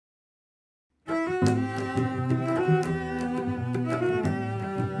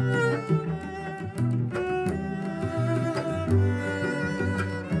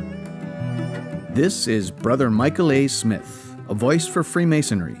This is Brother Michael A. Smith, a voice for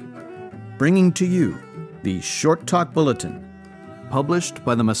Freemasonry, bringing to you the Short Talk Bulletin, published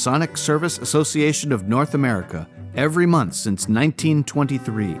by the Masonic Service Association of North America every month since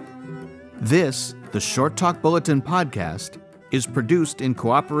 1923. This, the Short Talk Bulletin podcast, is produced in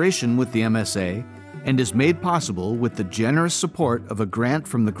cooperation with the MSA and is made possible with the generous support of a grant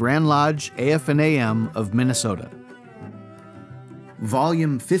from the Grand Lodge AF&AM of Minnesota.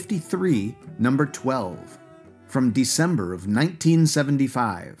 Volume 53, Number 12, from December of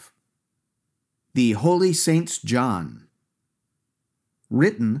 1975. The Holy Saints John.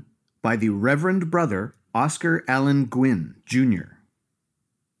 Written by the Reverend Brother Oscar Allen Gwynn, Jr.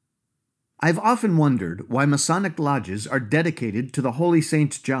 I've often wondered why Masonic lodges are dedicated to the Holy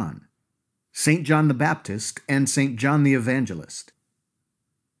Saints John, St. John the Baptist and St. John the Evangelist.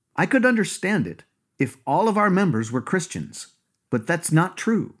 I could understand it if all of our members were Christians, but that's not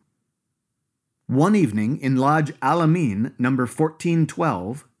true. One evening in Lodge Al-Amin, number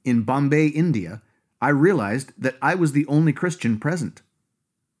 1412, in Bombay, India, I realized that I was the only Christian present.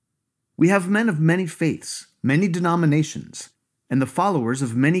 We have men of many faiths, many denominations, and the followers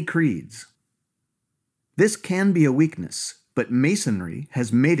of many creeds. This can be a weakness, but Masonry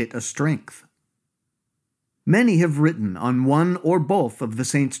has made it a strength. Many have written on one or both of the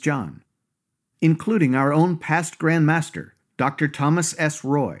Saints John, including our own past Grand Master, Dr. Thomas S.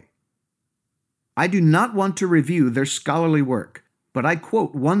 Roy. I do not want to review their scholarly work, but I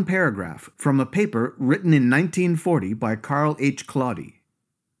quote one paragraph from a paper written in 1940 by Carl H. Claudy.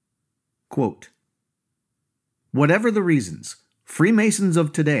 Quote, "Whatever the reasons, Freemasons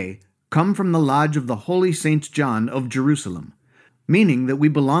of today come from the Lodge of the Holy Saint John of Jerusalem, meaning that we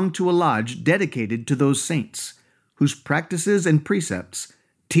belong to a lodge dedicated to those saints, whose practices and precepts,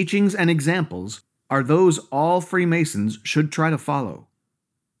 teachings and examples are those all Freemasons should try to follow."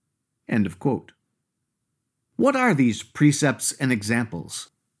 End of quote. What are these precepts and examples?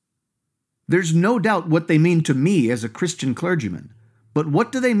 There's no doubt what they mean to me as a Christian clergyman, but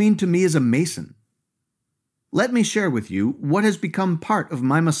what do they mean to me as a Mason? Let me share with you what has become part of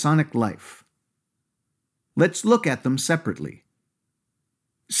my Masonic life. Let's look at them separately.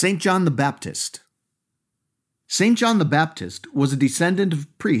 St. John the Baptist. St. John the Baptist was a descendant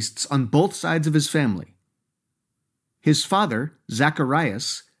of priests on both sides of his family. His father,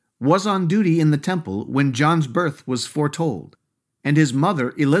 Zacharias, was on duty in the temple when John's birth was foretold, and his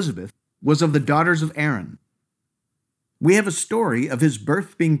mother, Elizabeth, was of the daughters of Aaron. We have a story of his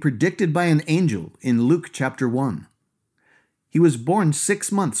birth being predicted by an angel in Luke chapter 1. He was born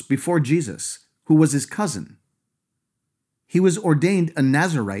 6 months before Jesus, who was his cousin. He was ordained a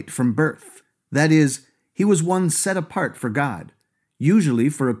Nazirite from birth, that is, he was one set apart for God, usually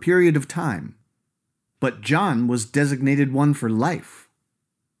for a period of time. But John was designated one for life.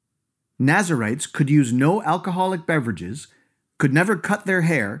 Nazirites could use no alcoholic beverages, could never cut their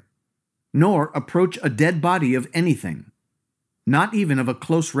hair, nor approach a dead body of anything, not even of a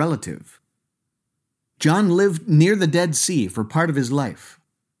close relative. John lived near the Dead Sea for part of his life.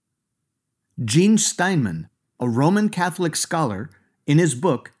 Gene Steinman, a Roman Catholic scholar, in his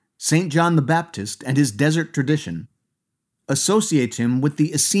book St. John the Baptist and His Desert Tradition, associates him with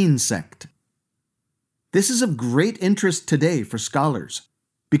the Essene sect. This is of great interest today for scholars,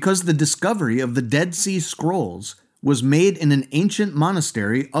 because the discovery of the Dead Sea Scrolls was made in an ancient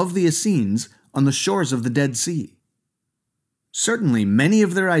monastery of the Essenes on the shores of the Dead Sea. Certainly, many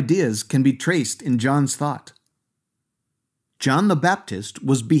of their ideas can be traced in John's thought. John the Baptist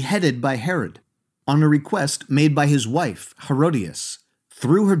was beheaded by Herod on a request made by his wife, Herodias,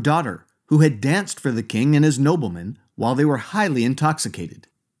 through her daughter, who had danced for the king and his noblemen while they were highly intoxicated.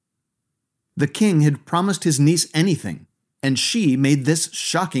 The king had promised his niece anything, and she made this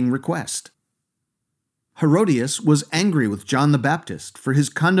shocking request. Herodias was angry with John the Baptist for his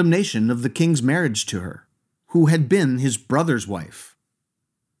condemnation of the king's marriage to her, who had been his brother's wife.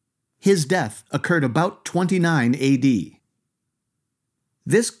 His death occurred about 29 AD.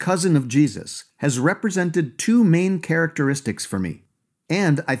 This cousin of Jesus has represented two main characteristics for me,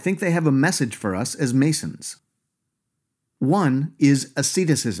 and I think they have a message for us as Masons. One is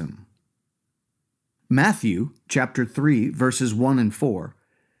asceticism. Matthew, chapter 3, verses 1 and 4,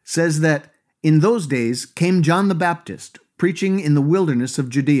 says that in those days came John the Baptist, preaching in the wilderness of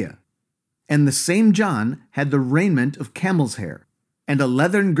Judea. And the same John had the raiment of camel's hair, and a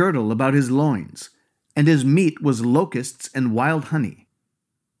leathern girdle about his loins, and his meat was locusts and wild honey.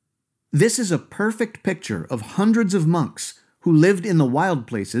 This is a perfect picture of hundreds of monks who lived in the wild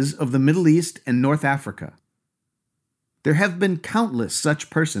places of the Middle East and North Africa. There have been countless such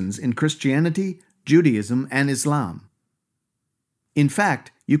persons in Christianity, Judaism, and Islam. In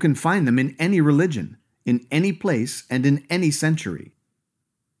fact, You can find them in any religion, in any place, and in any century.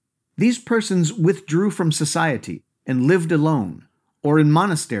 These persons withdrew from society and lived alone, or in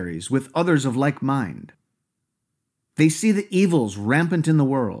monasteries with others of like mind. They see the evils rampant in the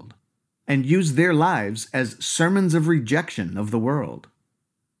world and use their lives as sermons of rejection of the world.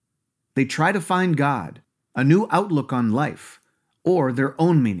 They try to find God, a new outlook on life, or their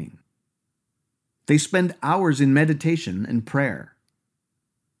own meaning. They spend hours in meditation and prayer.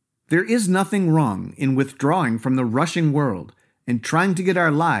 There is nothing wrong in withdrawing from the rushing world and trying to get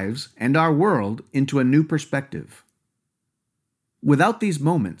our lives and our world into a new perspective. Without these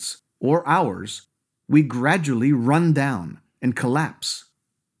moments, or hours, we gradually run down and collapse.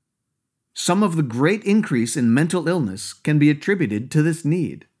 Some of the great increase in mental illness can be attributed to this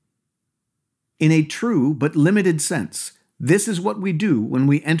need. In a true but limited sense, this is what we do when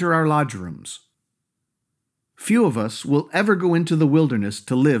we enter our lodge rooms. Few of us will ever go into the wilderness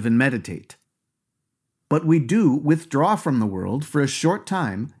to live and meditate. But we do withdraw from the world for a short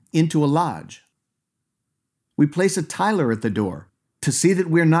time into a lodge. We place a tiler at the door to see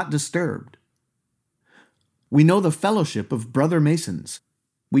that we are not disturbed. We know the fellowship of brother Masons.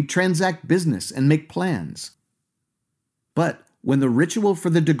 We transact business and make plans. But when the ritual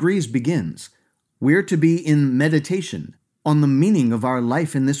for the degrees begins, we're to be in meditation on the meaning of our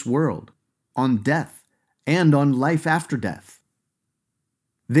life in this world, on death, and on life after death.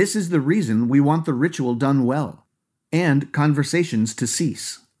 This is the reason we want the ritual done well, and conversations to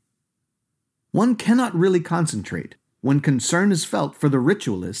cease. One cannot really concentrate when concern is felt for the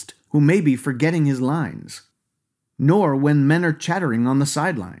ritualist who may be forgetting his lines, nor when men are chattering on the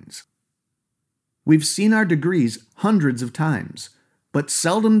sidelines. We've seen our degrees hundreds of times, but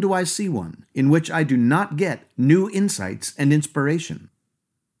seldom do I see one in which I do not get new insights and inspiration.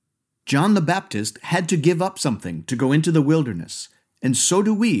 John the Baptist had to give up something to go into the wilderness, and so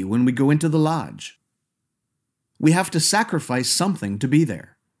do we when we go into the lodge. We have to sacrifice something to be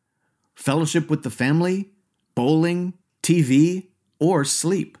there. Fellowship with the family, bowling, TV, or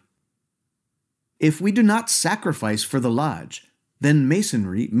sleep. If we do not sacrifice for the lodge, then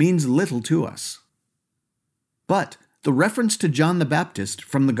Masonry means little to us. But the reference to John the Baptist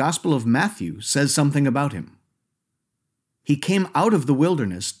from the Gospel of Matthew says something about him. He came out of the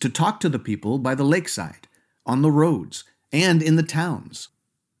wilderness to talk to the people by the lakeside, on the roads, and in the towns.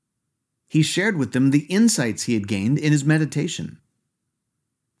 He shared with them the insights he had gained in his meditation.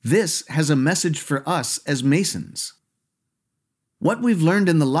 This has a message for us as Masons. What we've learned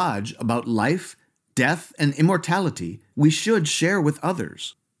in the lodge about life, death, and immortality, we should share with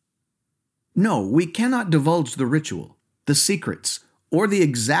others. No, we cannot divulge the ritual, the secrets, or the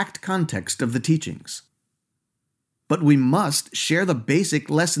exact context of the teachings. But we must share the basic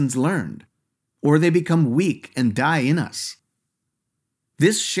lessons learned, or they become weak and die in us.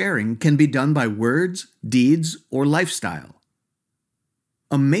 This sharing can be done by words, deeds, or lifestyle.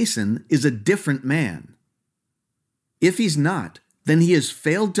 A Mason is a different man. If he's not, then he has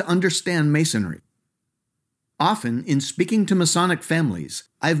failed to understand Masonry. Often, in speaking to Masonic families,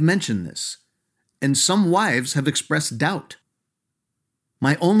 I've mentioned this, and some wives have expressed doubt.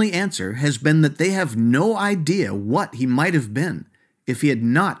 My only answer has been that they have no idea what he might have been if he had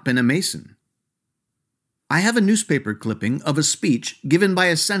not been a Mason. I have a newspaper clipping of a speech given by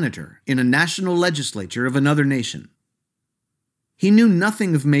a senator in a national legislature of another nation. He knew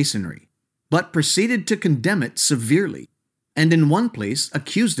nothing of Masonry, but proceeded to condemn it severely, and in one place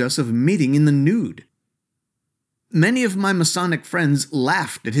accused us of meeting in the nude. Many of my Masonic friends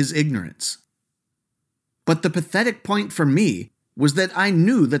laughed at his ignorance. But the pathetic point for me was that I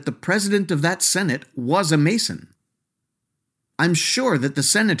knew that the president of that Senate was a Mason. I'm sure that the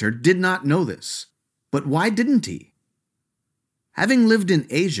senator did not know this, but why didn't he? Having lived in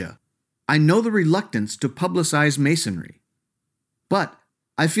Asia, I know the reluctance to publicize Masonry. But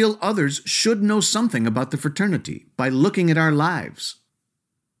I feel others should know something about the fraternity by looking at our lives.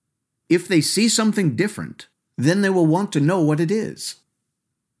 If they see something different, then they will want to know what it is.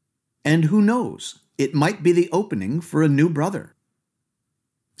 And who knows, it might be the opening for a new brother.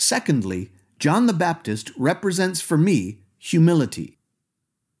 Secondly, John the Baptist represents for me humility.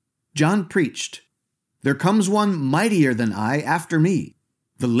 John preached, "There comes one mightier than I after me,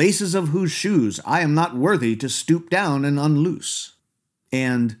 the laces of whose shoes I am not worthy to stoop down and unloose."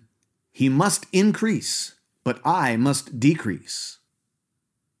 And, "He must increase, but I must decrease."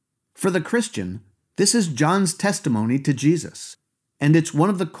 For the Christian, this is John's testimony to Jesus, and it's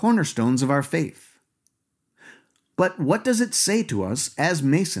one of the cornerstones of our faith. But what does it say to us as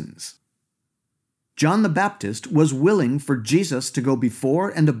Masons? John the Baptist was willing for Jesus to go before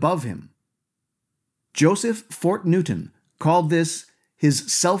and above him. Joseph Fort Newton called this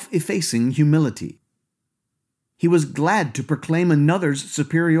his self-effacing humility. He was glad to proclaim another's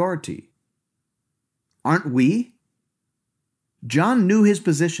superiority. Aren't we? John knew his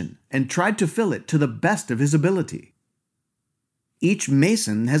position and tried to fill it to the best of his ability. Each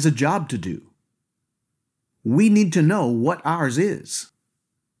Mason has a job to do. We need to know what ours is.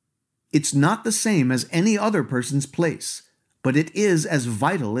 It's not the same as any other person's place, but it is as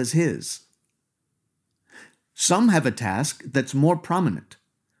vital as his. Some have a task that's more prominent,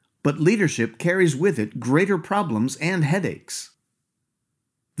 but leadership carries with it greater problems and headaches.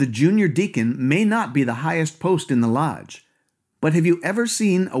 The junior deacon may not be the highest post in the lodge, but have you ever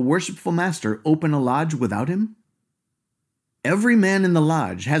seen a worshipful master open a lodge without him? Every man in the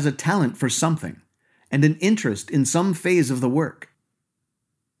lodge has a talent for something and an interest in some phase of the work.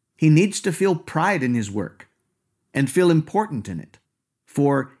 He needs to feel pride in his work and feel important in it,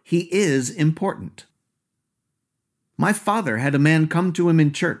 for he is important. My father had a man come to him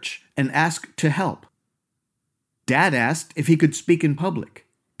in church and ask to help. Dad asked if he could speak in public,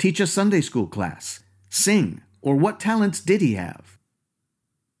 teach a Sunday school class, sing, or what talents did he have.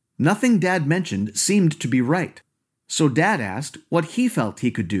 Nothing Dad mentioned seemed to be right, so Dad asked what he felt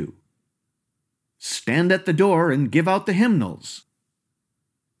he could do. Stand at the door and give out the hymnals.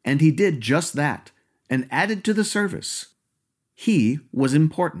 And he did just that, and added to the service. He was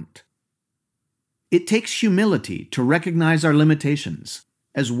important. It takes humility to recognize our limitations,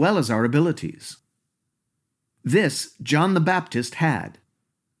 as well as our abilities. This John the Baptist had.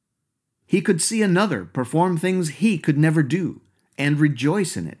 He could see another perform things he could never do, and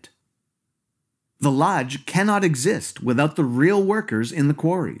rejoice in it. The lodge cannot exist without the real workers in the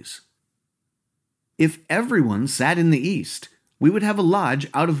quarries. If everyone sat in the east, we would have a lodge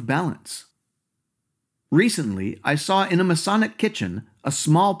out of balance. Recently, I saw in a Masonic kitchen a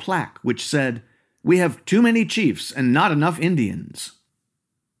small plaque which said, "We have too many chiefs and not enough Indians."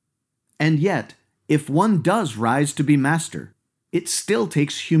 And yet, if one does rise to be master, it still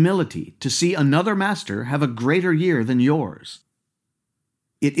takes humility to see another master have a greater year than yours.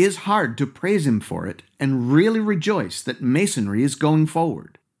 It is hard to praise him for it and really rejoice that Masonry is going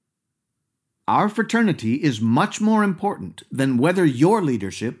forward. Our fraternity is much more important than whether your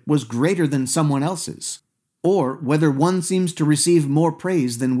leadership was greater than someone else's, or whether one seems to receive more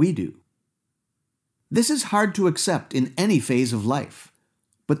praise than we do. This is hard to accept in any phase of life,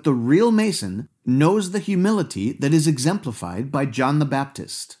 but the real Mason knows the humility that is exemplified by John the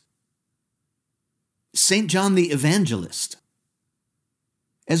Baptist. St. John the Evangelist.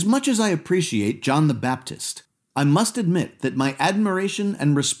 As much as I appreciate John the Baptist, I must admit that my admiration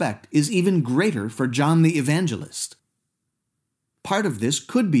and respect is even greater for John the Evangelist. Part of this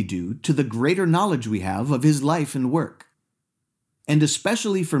could be due to the greater knowledge we have of his life and work. And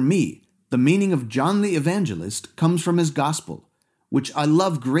especially for me, the meaning of John the Evangelist comes from his Gospel, which I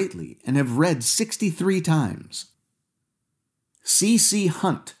love greatly and have read 63 times. C.C.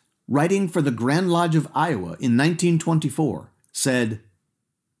 Hunt, writing for the Grand Lodge of Iowa in 1924, said,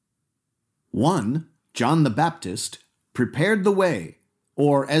 "One, John the Baptist, prepared the way,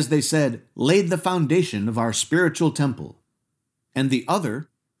 or as they said, laid the foundation of our spiritual temple, and the other,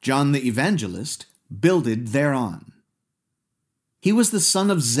 John the Evangelist, builded thereon. He was the son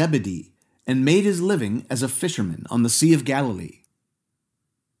of Zebedee, and made his living as a fisherman on the Sea of Galilee.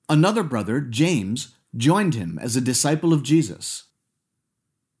 Another brother, James, joined him as a disciple of Jesus.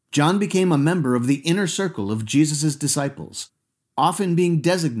 John became a member of the inner circle of Jesus' disciples, often being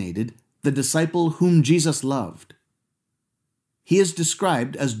designated the disciple whom Jesus loved. He is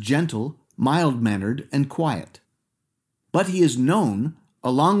described as gentle, mild-mannered, and quiet. But he is known,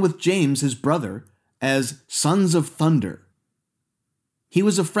 along with James his brother, as sons of thunder. He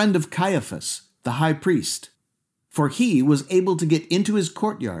was a friend of Caiaphas, the high priest, for he was able to get into his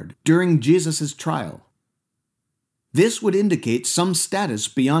courtyard during Jesus' trial. This would indicate some status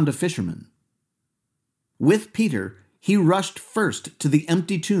beyond a fisherman. With Peter, he rushed first to the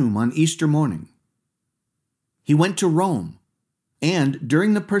empty tomb on Easter morning. He went to Rome, and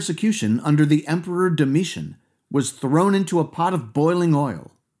during the persecution under the Emperor Domitian, was thrown into a pot of boiling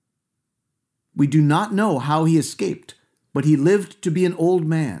oil. We do not know how he escaped, but he lived to be an old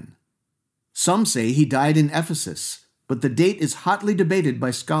man. Some say he died in Ephesus, but the date is hotly debated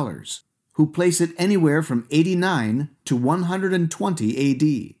by scholars, who place it anywhere from 89 to 120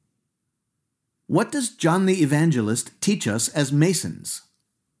 AD. What does John the Evangelist teach us as Masons?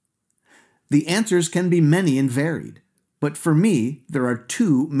 The answers can be many and varied, but for me, there are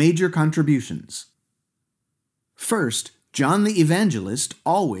two major contributions. First, John the Evangelist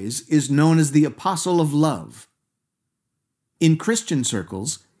always is known as the Apostle of Love. In Christian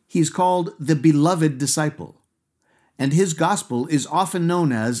circles, he is called the Beloved Disciple, and his gospel is often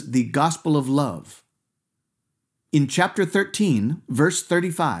known as the Gospel of Love. In chapter 13, verse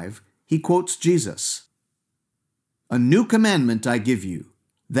 35, he quotes Jesus, "A new commandment I give you,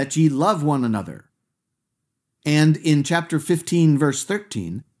 that ye love one another." And in chapter 15, verse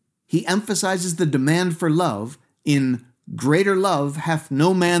 13, he emphasizes the demand for love in "Greater love hath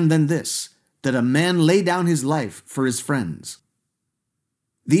no man than this, that a man lay down his life for his friends."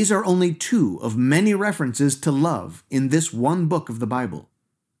 These are only two of many references to love in this one book of the Bible.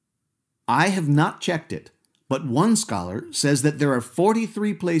 I have not checked it, but one scholar says that there are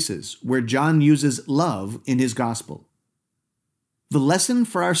 43 places where John uses love in his gospel. The lesson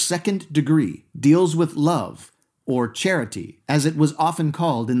for our second degree deals with love, or charity, as it was often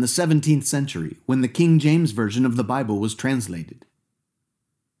called in the 17th century when the King James Version of the Bible was translated.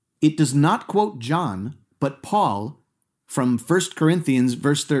 It does not quote John, but Paul, from 1 Corinthians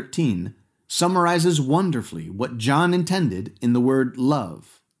verse 13, summarizes wonderfully what John intended in the word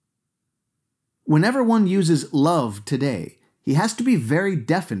love. Whenever one uses love today, he has to be very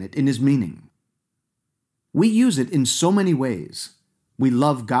definite in his meaning. We use it in so many ways. We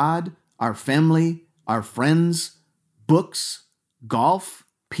love God, our family, our friends, books, golf,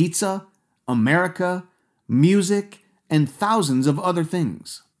 pizza, America, music, and thousands of other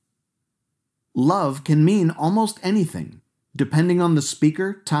things. Love can mean almost anything, depending on the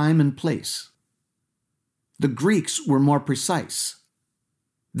speaker, time, and place. The Greeks were more precise.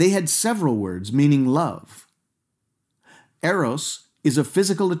 They had several words meaning love. Eros is a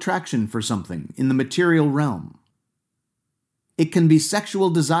physical attraction for something in the material realm. It can be sexual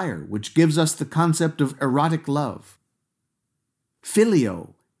desire, which gives us the concept of erotic love.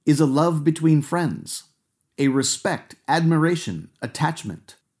 Phileo is a love between friends, a respect, admiration,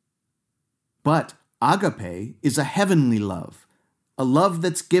 attachment. But agape is a heavenly love, a love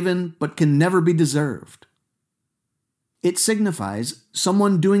that's given but can never be deserved. It signifies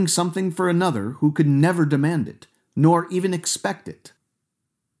someone doing something for another who could never demand it, nor even expect it.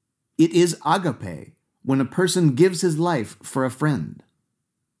 It is agape when a person gives his life for a friend.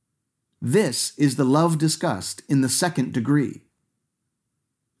 This is the love discussed in the second degree.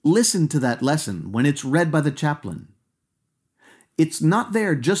 Listen to that lesson when it's read by the chaplain. It's not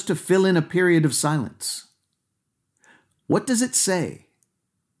there just to fill in a period of silence. What does it say?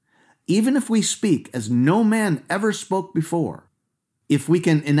 Even if we speak as no man ever spoke before, if we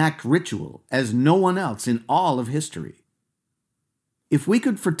can enact ritual as no one else in all of history, if we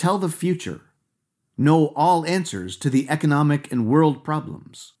could foretell the future, know all answers to the economic and world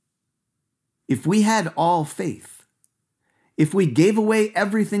problems, if we had all faith, if we gave away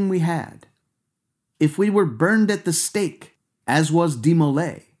everything we had, if we were burned at the stake, as was De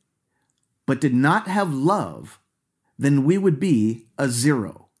Molay, but did not have love, then we would be a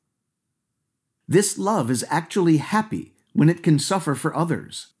zero. This love is actually happy when it can suffer for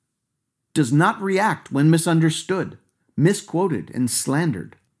others, does not react when misunderstood, misquoted, and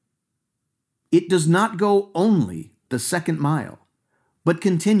slandered. It does not go only the second mile, but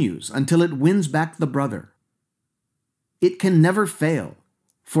continues until it wins back the brother. It can never fail,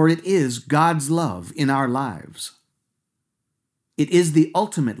 for it is God's love in our lives. It is the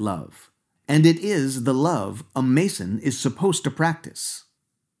ultimate love, and it is the love a Mason is supposed to practice.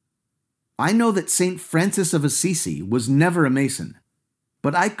 I know that St. Francis of Assisi was never a Mason,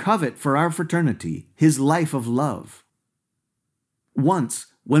 but I covet for our fraternity his life of love. Once,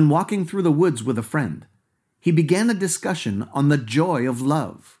 when walking through the woods with a friend, he began a discussion on the joy of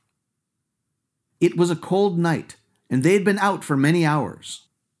love. It was a cold night, and they had been out for many hours.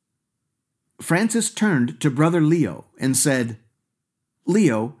 Francis turned to Brother Leo and said,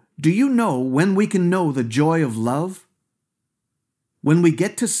 "Leo, do you know when we can know the joy of love? When we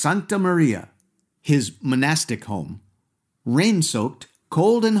get to Santa Maria, his monastic home, rain-soaked,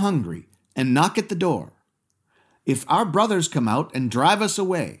 cold and hungry, and knock at the door. If our brothers come out and drive us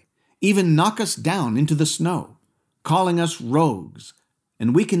away, even knock us down into the snow, calling us rogues,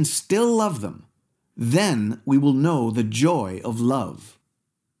 and we can still love them, then we will know the joy of love."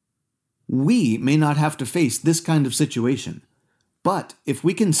 We may not have to face this kind of situation, but if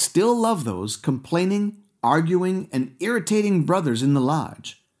we can still love those complaining, arguing, and irritating brothers in the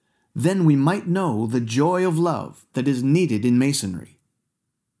lodge, then we might know the joy of love that is needed in Masonry.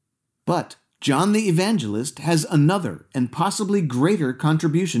 But John the Evangelist has another and possibly greater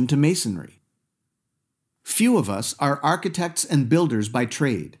contribution to Masonry. Few of us are architects and builders by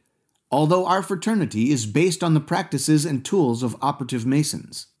trade, although our fraternity is based on the practices and tools of operative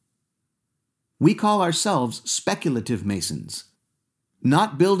Masons. We call ourselves speculative Masons,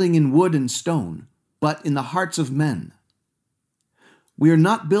 not building in wood and stone, but in the hearts of men. We are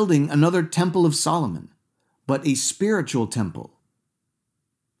not building another Temple of Solomon, but a spiritual temple.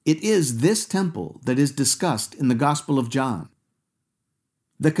 It is this temple that is discussed in the Gospel of John.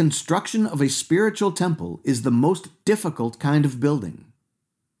 The construction of a spiritual temple is the most difficult kind of building.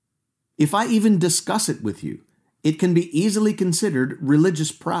 If I even discuss it with you, it can be easily considered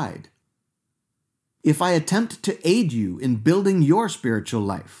religious pride. If I attempt to aid you in building your spiritual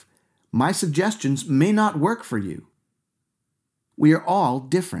life, my suggestions may not work for you. We are all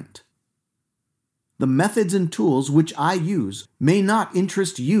different. The methods and tools which I use may not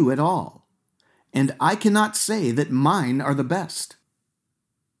interest you at all, and I cannot say that mine are the best.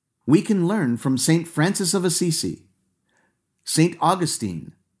 We can learn from St. Francis of Assisi, St.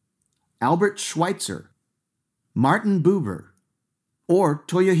 Augustine, Albert Schweitzer, Martin Buber, or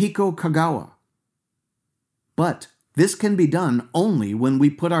Toyohiko Kagawa. But this can be done only when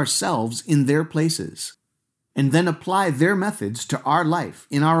we put ourselves in their places, and then apply their methods to our life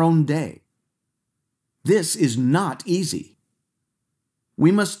in our own day. This is not easy.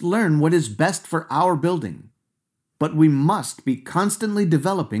 We must learn what is best for our building, but we must be constantly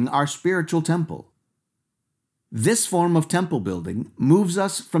developing our spiritual temple. This form of temple building moves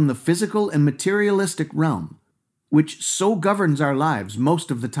us from the physical and materialistic realm, which so governs our lives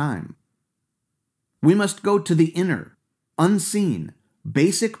most of the time. We must go to the inner, unseen,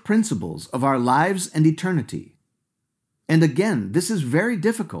 basic principles of our lives and eternity. And again, this is very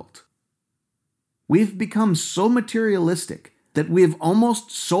difficult. We've become so materialistic that we have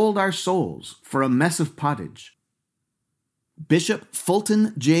almost sold our souls for a mess of pottage. Bishop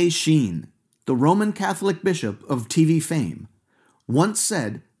Fulton J. Sheen, the Roman Catholic bishop of TV fame, once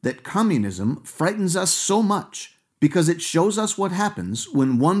said that communism frightens us so much because it shows us what happens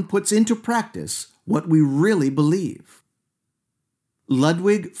when one puts into practice what we really believe.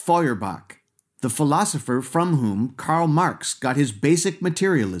 Ludwig Feuerbach, the philosopher from whom Karl Marx got his basic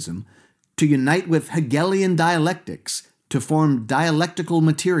materialism to unite with Hegelian dialectics to form dialectical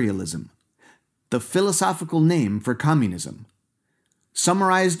materialism, the philosophical name for communism,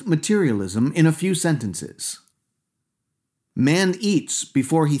 summarized materialism in a few sentences. Man eats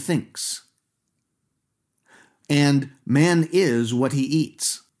before he thinks, and man is what he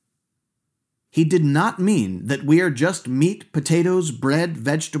eats. He did not mean that we are just meat, potatoes, bread,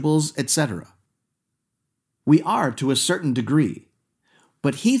 vegetables, etc. We are to a certain degree,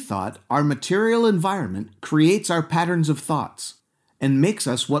 but he thought our material environment creates our patterns of thoughts and makes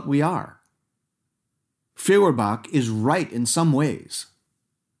us what we are. Feuerbach is right in some ways.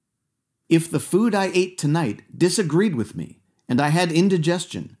 If the food I ate tonight disagreed with me and I had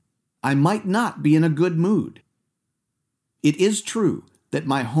indigestion, I might not be in a good mood. It is true that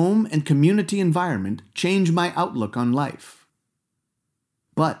my home and community environment change my outlook on life.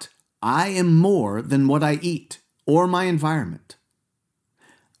 But I am more than what I eat or my environment.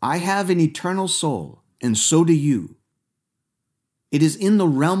 I have an eternal soul, and so do you. It is in the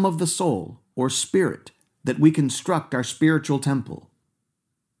realm of the soul, or spirit, that we construct our spiritual temple.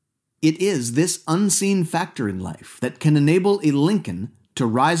 It is this unseen factor in life that can enable a Lincoln to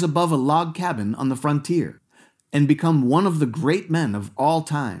rise above a log cabin on the frontier and become one of the great men of all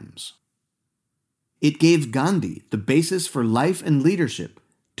times. It gave Gandhi the basis for life and leadership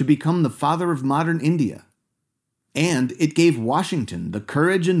to become the father of modern India. And it gave Washington the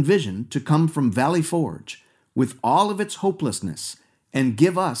courage and vision to come from Valley Forge with all of its hopelessness and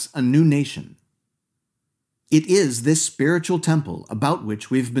give us a new nation. It is this spiritual temple about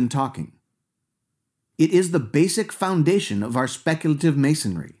which we've been talking. It is the basic foundation of our speculative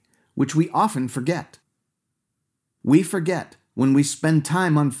masonry, which we often forget. We forget when we spend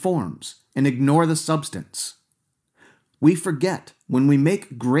time on forms and ignore the substance. We forget when we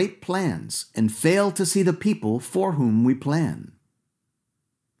make great plans and fail to see the people for whom we plan.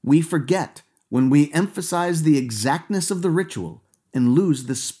 We forget when we emphasize the exactness of the ritual and lose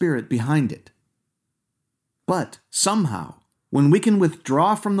the spirit behind it. But somehow, when we can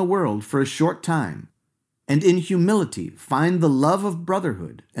withdraw from the world for a short time and in humility find the love of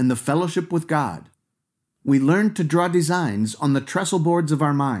brotherhood and the fellowship with God, we learn to draw designs on the trestle boards of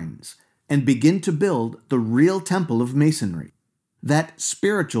our minds and begin to build the real temple of masonry, that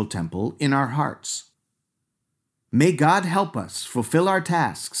spiritual temple in our hearts. May God help us fulfill our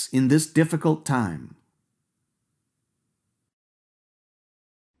tasks in this difficult time.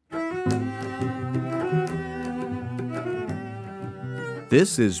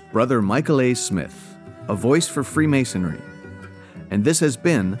 This is Brother Michael A. Smith, a voice for Freemasonry, and this has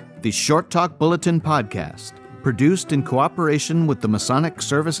been the Short Talk Bulletin podcast, produced in cooperation with the Masonic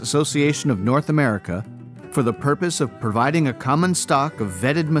Service Association of North America for the purpose of providing a common stock of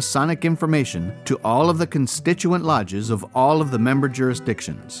vetted Masonic information to all of the constituent lodges of all of the member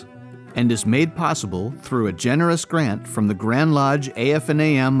jurisdictions. and is made possible through a generous grant from the Grand Lodge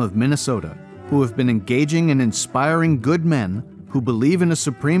AF&AM of Minnesota, who have been engaging and inspiring good men who believe in a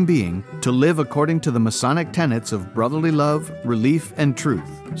supreme being to live according to the Masonic tenets of brotherly love, relief, and truth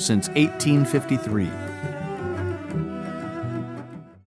since 1853.